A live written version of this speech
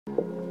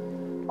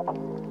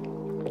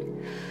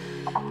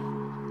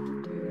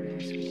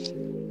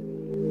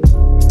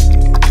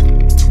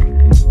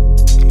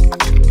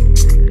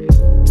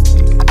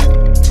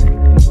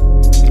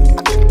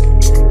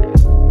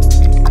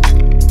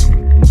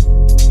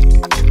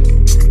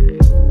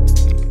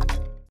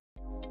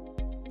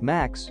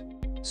Max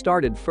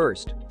started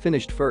first,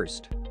 finished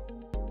first.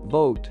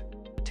 Vote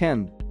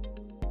 10.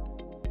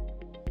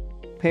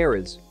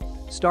 Perez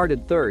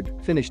started third,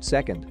 finished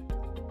second.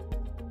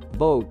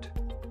 Vote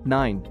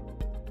 9.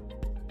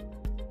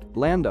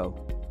 Lando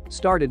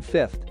started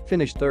fifth,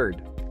 finished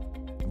third.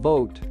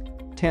 Vote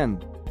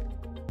 10.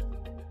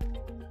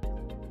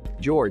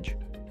 George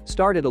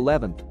started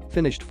 11th,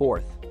 finished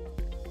fourth.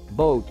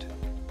 Vote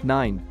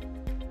 9.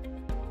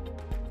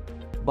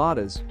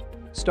 Bottas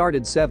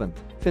started 7th,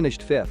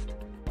 finished 5th.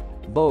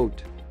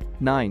 Vote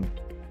 9.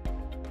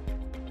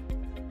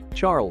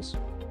 Charles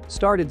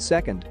started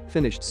 2nd,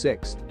 finished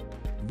 6th.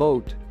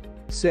 Vote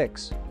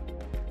 6.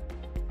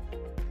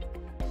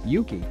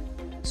 Yuki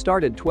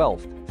started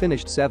 12th,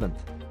 finished 7th.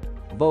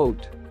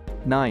 Vote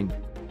 9.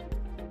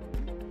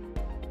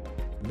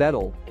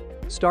 Vettel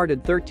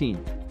started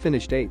 13th,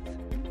 finished 8th.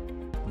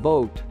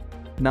 Vote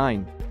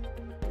 9.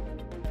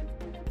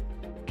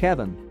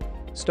 Kevin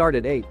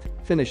started 8th,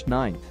 finished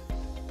 9th.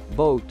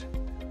 Vote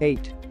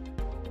 8.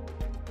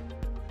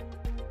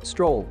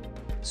 Stroll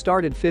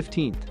started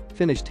 15th,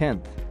 finished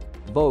 10th.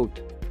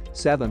 Vote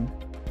 7.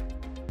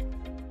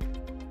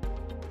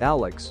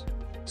 Alex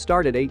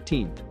started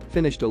 18th,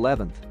 finished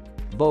 11th.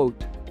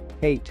 Vote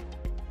 8.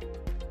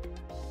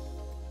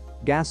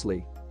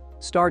 Gasly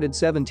started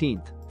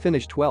 17th,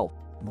 finished 12th.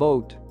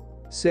 Vote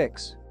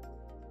 6.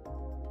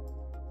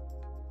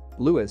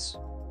 Lewis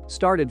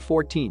started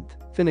 14th,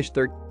 finished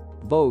 3rd.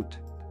 Vote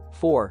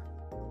 4.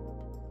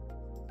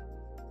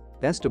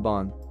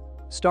 Esteban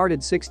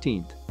started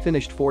 16th,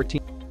 finished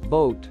 14th.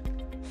 Vote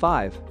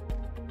 5.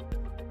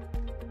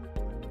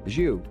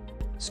 Zhu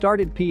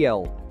started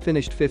PL,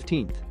 finished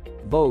 15th.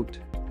 Vote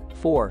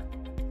 4.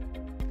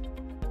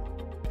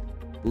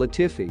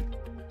 Latifi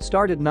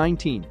started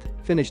 19th,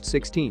 finished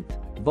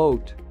 16th.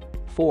 Vote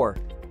 4.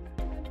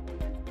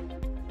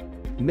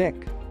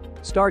 Mick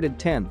started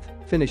 10th,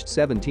 finished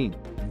 17th.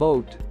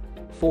 Vote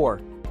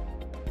 4.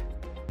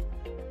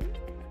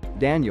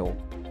 Daniel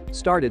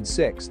started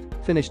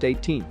 6th, finished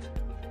 18th.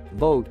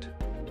 Vote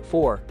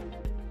 4.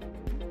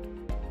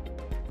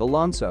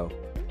 Alonso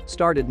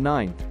started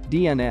 9th,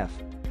 DNF.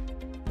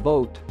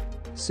 Vote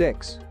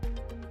 6.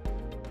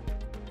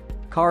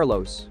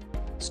 Carlos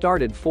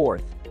started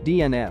 4th,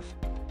 DNF.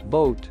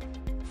 Vote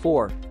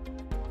 4.